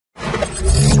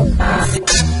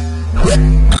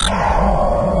Welcome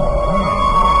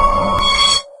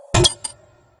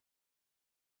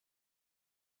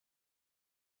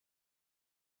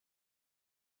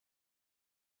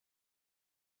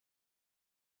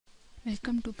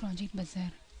to Project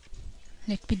Bazaar.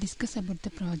 Let me discuss about the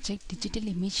project Digital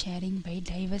Image Sharing by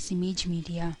Diverse Image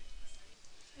Media.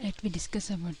 Let me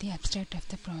discuss about the abstract of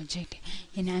the project.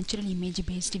 A natural image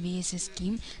based VSS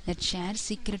scheme that shares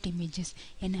secret images.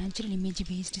 A natural image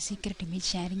based secret image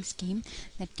sharing scheme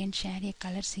that can share a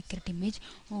color secret image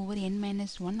over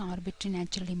n-1 arbitrary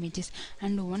natural images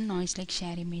and one noise like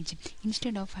share image.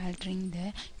 Instead of altering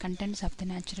the contents of the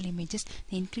natural images,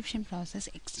 the encryption process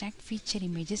extracts feature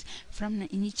images from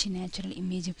each natural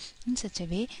image. In such a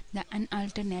way, the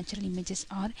unaltered natural images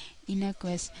are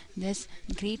innocuous, thus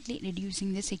greatly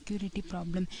reducing the security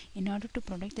problem. In order to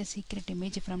protect the secret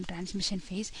image from transmission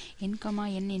phase, n,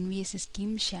 n NVS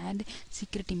scheme shared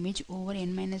secret image over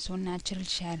n-1 natural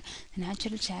share. The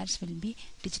natural shares will be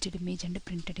digital image and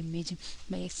printed image.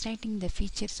 By extracting the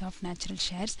features of natural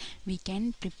shares, we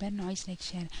can prepare noise like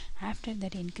share. After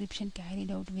that, encryption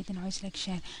carried out with noise like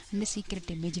share and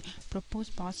secret image. Propose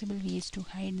possible ways to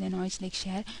hide the noise like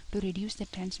share to reduce the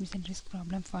transmission risk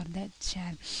problem for the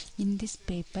share. In this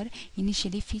paper,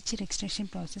 initially feature extraction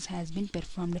process has been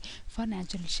performed for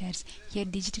natural shares. Here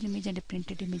digital image and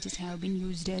printed images have been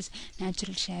used as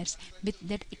natural shares. With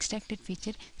that extracted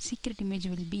feature, secret image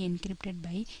will be encrypted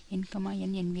by n,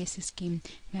 n NVS scheme,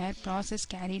 where process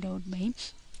carried out by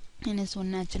 -1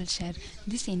 natural share.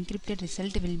 This encrypted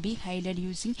result will be hidden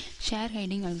using share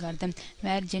hiding algorithm,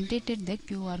 where generated the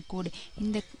QR code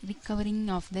in the recovering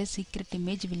of the secret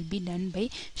image will be done by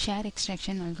share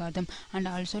extraction algorithm and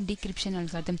also decryption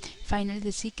algorithm. Finally,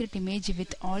 the secret image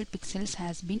with all pixels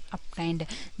has been obtained.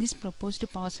 This proposed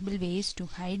possible ways to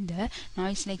hide the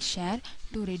noise like share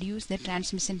to reduce the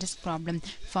transmission risk problem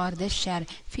for the share.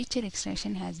 Feature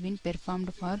extraction has been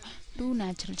performed for 2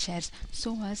 natural shares,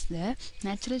 so as the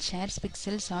natural shares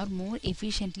pixels are more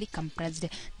efficiently compressed.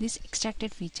 These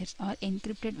extracted features are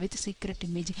encrypted with secret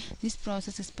image. This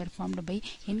process is performed by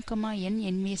n, n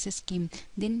NVS scheme.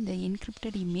 Then the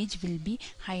encrypted image will be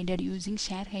hidden using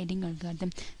share hiding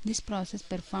algorithm. This process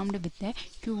performed with the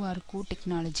QR code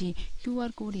technology.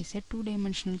 QR code is a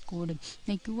 2-dimensional code.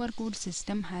 The QR code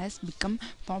system has become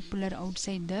popular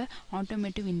outside the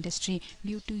automotive industry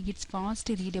due to its fast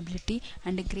readability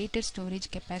and greater storage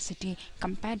capacity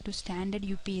compared to standard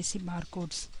UPSC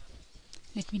barcodes.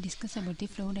 Let me discuss about the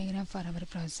flow diagram for our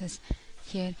process.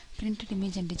 Here, printed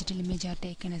image and digital image are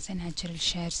taken as a natural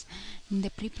shares. In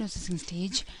the pre-processing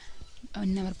stage,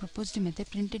 in our proposed method,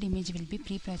 printed image will be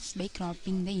pre-processed by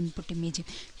cropping the input image.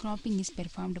 Cropping is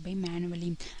performed by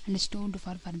manually and stored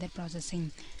for further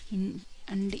processing. In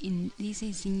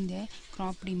resizing the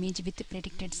cropped image with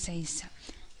predicted size.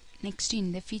 Next,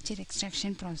 in the feature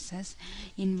extraction process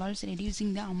involves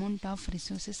reducing the amount of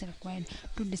resources required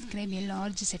to describe a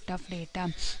large set of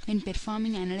data. When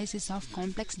performing analysis of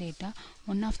complex data,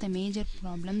 one of the major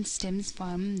problems stems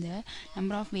from the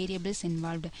number of variables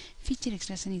involved. Feature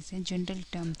extraction is a general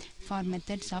term for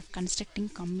methods of constructing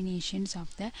combinations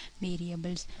of the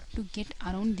variables to get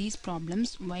around these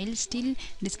problems while still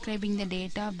describing the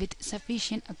data with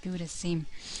sufficient accuracy.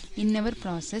 In our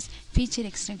process, feature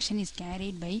extraction is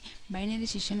carried by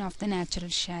binarization of the natural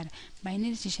share.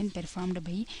 Binarization performed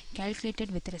by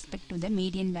calculated with respect to the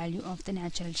median value of the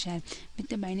natural share. With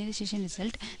the binarization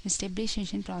result, the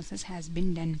stabilization process has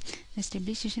been done. The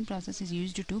stabilization process is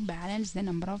used to balance the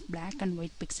number of black and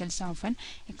white pixels of an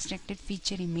extracted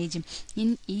feature image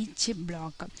in each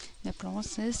block. The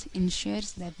process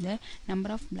ensures that the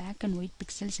number of black and white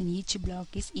pixels in each block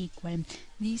is equal.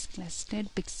 These clustered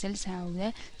pixels have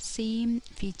the same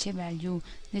feature value.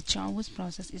 The Chaos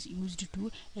process is used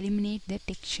to eliminate the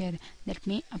texture that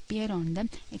may appear on the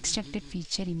extracted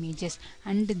feature images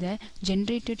and the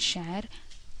generated share.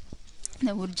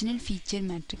 The original feature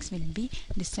matrix will be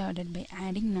distorted by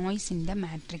adding noise in the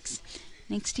matrix.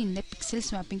 Next, in the pixel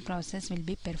swapping process will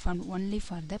be performed only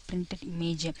for the printed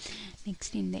image.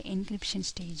 Next, in the encryption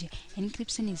stage.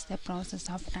 Encryption is the process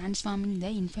of transforming the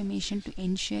information to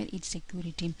ensure its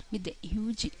security. With the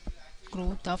huge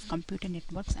growth of computer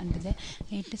networks and the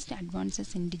latest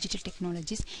advances in digital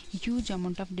technologies, a huge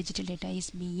amount of digital data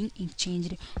is being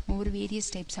exchanged over various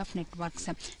types of networks.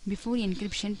 Before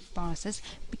encryption process,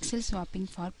 pixel swapping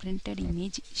for printed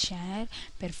image share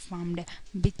performed,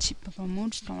 which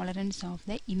promotes tolerance of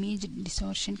the image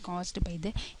distortion caused by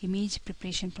the image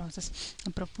preparation process. A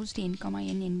proposed n,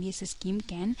 n NVS scheme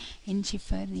can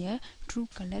encipher a true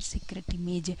color secret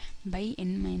image by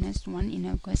n-1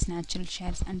 innocuous natural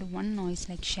shares and one noise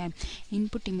like share.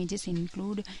 Input images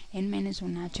include n-1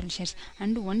 natural shares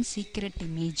and one secret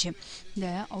image.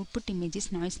 The output image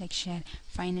is noise like share.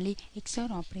 Finally,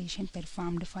 XOR operation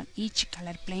performed for each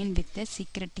color plane with the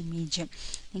secret image.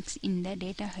 Next, in the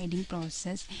data hiding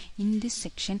process, in this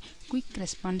section, quick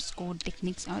response code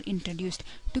techniques are introduced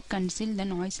to conceal the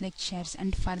noise like shares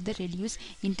and further reduce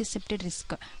intercepted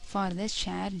risk for the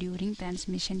share during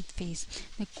transmission phase.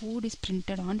 The code is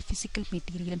printed on physical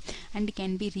material and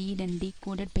can be read and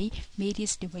decoded by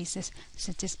various devices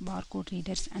such as barcode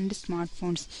readers and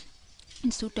smartphones.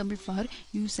 It's suitable for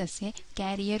use as a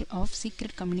carrier of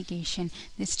secret communication.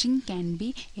 The string can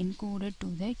be encoded to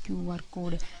the QR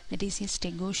code, that is a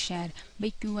stego share,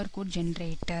 by QR code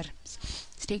generator.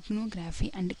 Steganography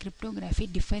and cryptography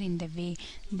differ in the way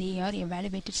they are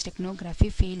evaluated.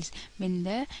 Steganography fails when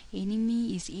the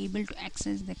enemy is able to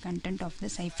access the content of the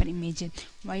cipher image,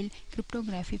 while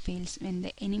cryptography fails when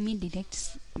the enemy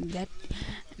detects that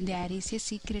there is a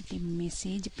secret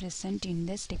message present in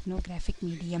the steganographic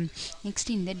medium. Next,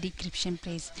 in the decryption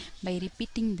phase, by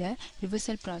repeating the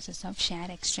reversal process of share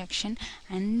extraction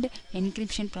and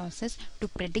encryption process to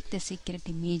predict the secret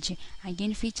image.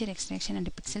 Again, feature extraction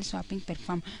and pixel swapping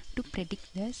perform to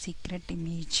predict the secret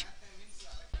image.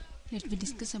 Let me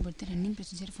discuss about the running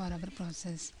procedure for our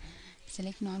process.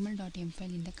 Select normal.m file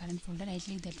in the current folder, right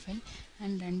click that file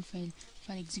and run file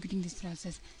for executing this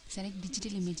process. Select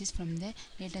digital images from the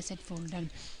dataset folder.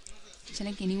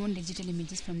 Select any one digital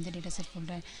images from the dataset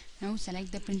folder. Now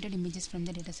select the printed images from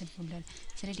the dataset folder.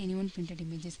 Select any one printed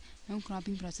images. Now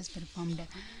cropping process performed.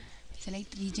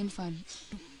 Select region for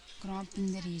to crop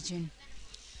in the region.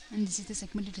 And this is the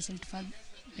segmented result for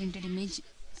printed image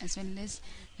as well as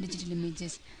digital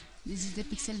images. This is the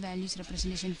pixel values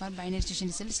representation for binary station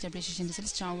results, stabilization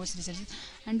results, Chauvis results,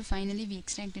 and finally we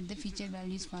extracted the feature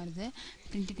values for the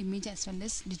printed image as well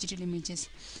as digital images.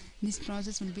 This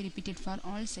process will be repeated for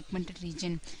all segmented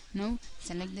region. Now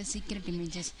select the secret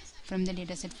images from the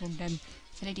dataset folder.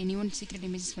 Select any one secret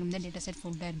images from the dataset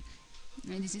folder.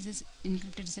 This is the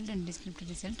encrypted result and decrypted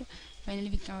result. Finally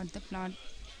we covered the plot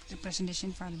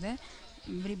representation for the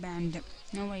every band.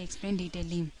 Now I explain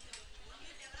detailing.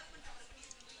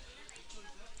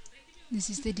 This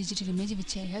is the digital image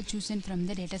which I have chosen from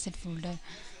the dataset folder,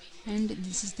 and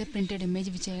this is the printed image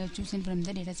which I have chosen from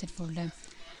the dataset folder.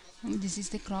 This is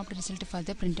the cropped result for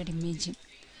the printed image,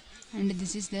 and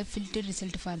this is the filtered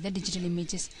result for the digital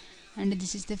images, and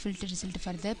this is the filtered result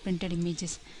for the printed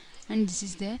images, and this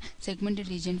is the segmented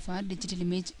region for digital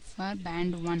image for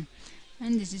band 1,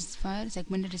 and this is for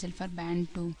segmented result for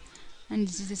band 2, and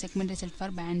this is the segmented result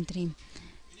for band 3.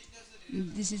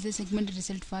 This is the segmented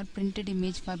result for printed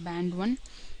image for band 1.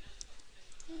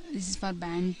 This is for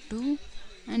band 2,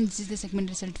 and this is the segmented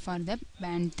result for the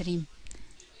band 3.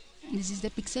 This is the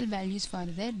pixel values for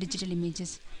the digital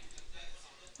images.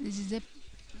 This is the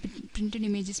printed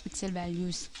images pixel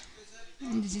values,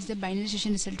 and this is the binary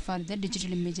session result for the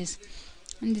digital images,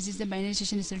 and this is the binary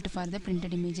session result for the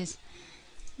printed images,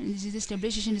 and this is the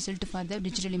stabilization result for the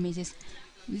digital images.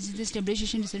 This is the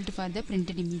stabilization result for the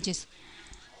printed images.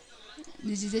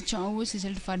 This is the Chauvis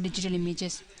result for digital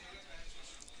images.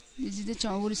 This is the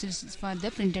Chauvis result for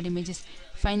the printed images.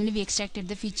 Finally, we extracted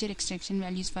the feature extraction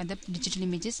values for the digital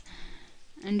images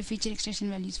and feature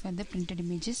extraction values for the printed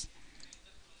images.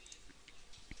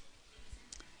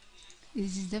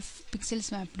 This is the pixel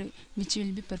swapped, which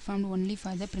will be performed only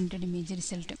for the printed image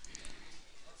result.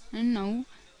 And now,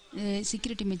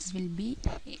 secret images will be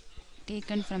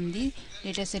taken from the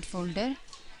dataset folder,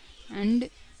 and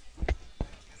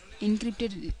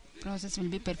encrypted process will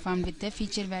be performed with the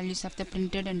feature values of the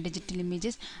printed and digital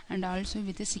images and also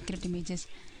with the secret images.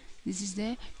 This is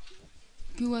the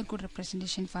QR code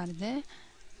representation for the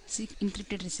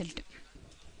encrypted result,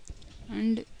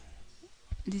 and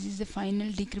this is the final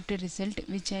decrypted result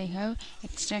which I have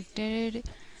extracted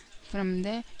from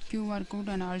the QR code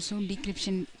and also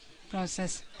decryption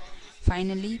process.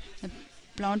 Finally, the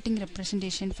plotting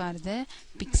representation for the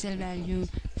pixel value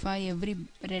for every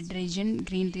red region,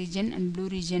 green region and blue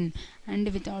region,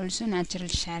 and with also natural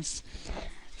shares.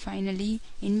 Finally,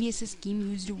 NVSS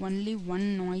scheme used only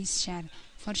one noise share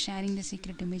for sharing the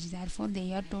secret image. Therefore,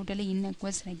 they are totally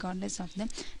inequitous regardless of the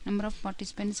number of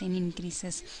participants. Any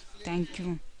increases. Thank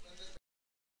you.